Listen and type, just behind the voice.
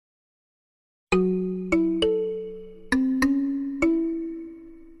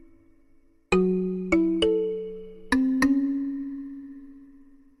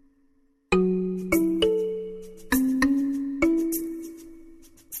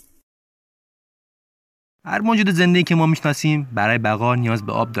هر موجود زنده‌ای که ما میشناسیم برای بقا نیاز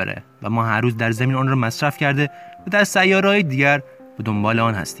به آب داره و ما هر روز در زمین آن را مصرف کرده و در سیاره‌های دیگر به دنبال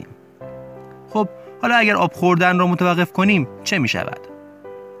آن هستیم. خب حالا اگر آب خوردن را متوقف کنیم چه می‌شود؟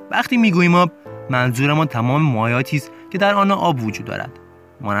 وقتی میگوییم آب، منظورمان تمام مایعاتی است که در آن آب وجود دارد،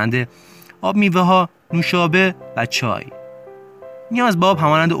 مانند آب میوه‌ها، نوشابه و چای. نیاز به آب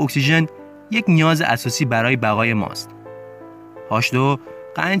همانند اکسیژن یک نیاز اساسی برای بقای ماست. H2O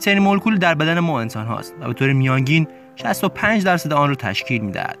غنی‌ترین مولکول در بدن ما انسان هاست و به طور میانگین 65% آن را تشکیل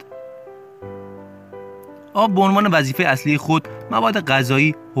می‌دهد. آب به عنوان وظیفه اصلی خود مواد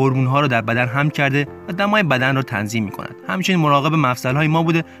غذایی، هورمون‌ها را در بدن حمل کرده و دمای بدن را تنظیم می‌کند. همچنین مراقب مفصل‌های ما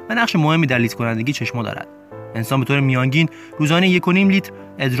بوده و نقش مهمی در لیت کنندگی چشم دارد. انسان به طور میانگین روزانه 1.5 لیتر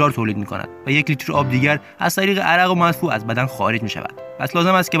ادرار تولید می‌کند و 1 لیتر آب دیگر از طریق عرق و مدفوع از بدن خارج می‌شود. پس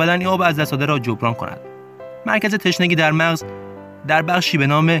لازم است که بدن این آب از دست داده را جبران کند. مرکز تشنگی در مغز در بخشی به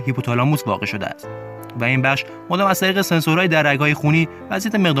نام هیپوتالاموس واقع شده است و این بخش مدام از طریق سنسورهای در رگ‌های خونی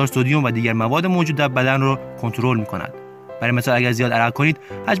وضعیت مقدار سدیم و دیگر مواد موجود در بدن را کنترل می‌کند. برای مثال اگر زیاد عرق کنید،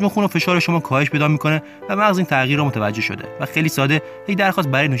 حجم خون و فشار شما کاهش پیدا می‌کنه و مغز این تغییر را متوجه شده و خیلی ساده یک درخواست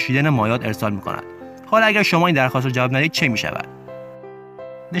برای نوشیدن مایعات ارسال می‌کند. حالا اگر شما این درخواست را جواب ندهید چه می‌شود؟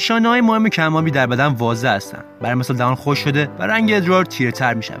 نشانه‌های مهم کم‌آبی در بدن واضح هستند. برای مثال دهان خشک شده و رنگ ادرار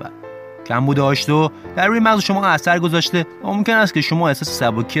تیره‌تر می‌شود. کمبود H2O در روی مغز شما اثر گذاشته و ممکن است که شما احساس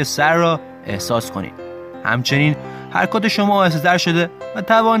سبکی سر را احساس کنید. همچنین حرکات شما آهسته‌تر شده و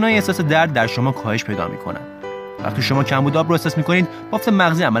توانایی احساس درد در شما کاهش پیدا می‌کند. وقتی شما کمبود آب را احساس می‌کنید، بافت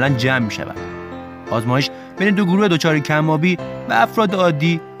مغزی عملاً جمع می‌شود. آزمایش بین دو گروه دچار کم‌آبی و افراد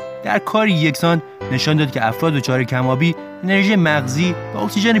عادی در کاری یکسان نشان داد که افراد دچار کم‌آبی انرژی مغزی و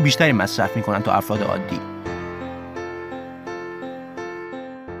اکسیژن بیشتری مصرف می‌کنند تا افراد عادی.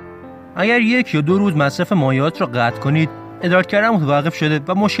 اگر 1 یا 2 روز مصرف مایعات را قطع کنید، ادرار کردن متوقف شده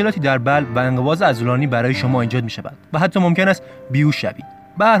و مشکلاتی در بلع و انقباض عضلانی برای شما ایجاد می‌شود و حتی ممکن است بیهوش شوید.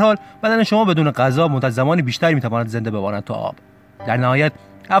 به هر حال بدن شما بدون غذا مدت زمان بیشتری می‌تواند زنده بماند تا آب. در نهایت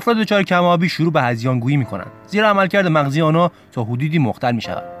افراد دچار کم‌آبی شروع به هذیان‌گویی می‌کنند، زیرا عملکرد مغزی آنها تا حدودی مختل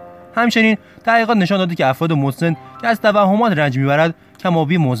می‌شود. همچنین تحقیقات نشان داده که افراد مسن که از توهمات رنج می‌برند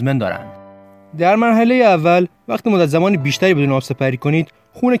کم‌آبی مزمن دارند. در مرحله اول وقتی مدت زمان بیشتری بدون آب سپری کنید،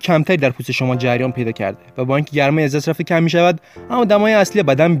 خون کمتری در پوست شما جریان پیدا کرده و با اینکه گرمای از دست رفته کم می‌شود، اما دمای اصلی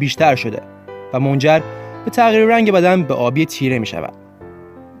بدن بیشتر شده و منجر به تغییر رنگ بدن به آبی تیره می‌شود.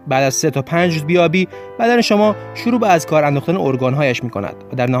 بعد از 3 تا 5 روز بی‌آبی، بدن شما شروع به از کار انداختن ارگان‌هایش می‌کند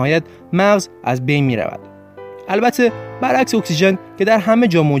و در نهایت مغز از بین می‌رود. البته برعکس اکسیژن که در همه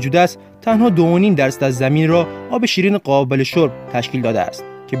جا موجود است، تنها 2.5% از زمین را آب شیرین قابل شرب تشکیل داده است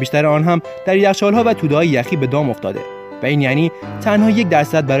که بیشتر آن هم در یخچال‌ها و توده‌های یخی به دام افتاده و این یعنی تنها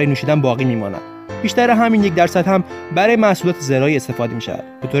 1% برای نوشیدن باقی می‌ماند. بیشتر همین 1% هم برای محصولات زراعی استفاده می‌شود.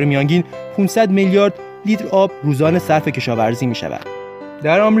 به طور میانگین 500 میلیارد لیتر آب روزانه صرف کشاورزی می‌شود.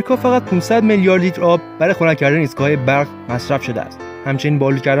 در آمریکا فقط 500 میلیارد لیتر آب برای خنک کردن ایستگاه برق مصرف شده است. همچنین با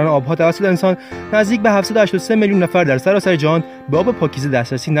آلوده کردن آب‌ها توسط انسان، نزدیک به 783 میلیون نفر در سراسر جهان به آب پاکیزه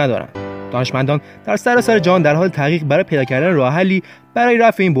دسترسی ندارند. دانشمندان در سراسر جهان در حال تحقیق برای پیدا کردن راه حلی برای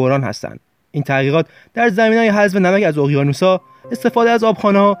رفع این بحران هستند. این تحقیقات در زمینه‌های حذف نمک از اقیانوس‌ها، استفاده از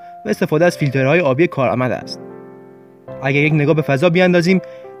آبخانه‌ها و استفاده از فیلترهای آبی کارآمد است. اگر یک نگاه به فضا بیاندازیم،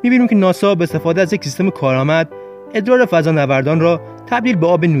 می‌بینیم که ناسا به استفاده از یک سیستم کارآمد ادرار فضانوردان را تبدیل به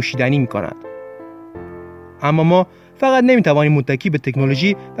آب نوشیدنی می‌کند. اما ما فقط نمی‌توانیم متکی به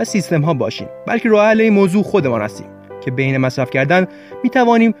تکنولوژی و سیستم‌ها باشیم، بلکه راه حل این موضوع خودمان هستیم که بین مصرف کردن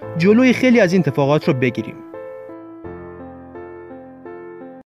می‌توانیم جلوی خیلی از این اتفاقات را بگیریم.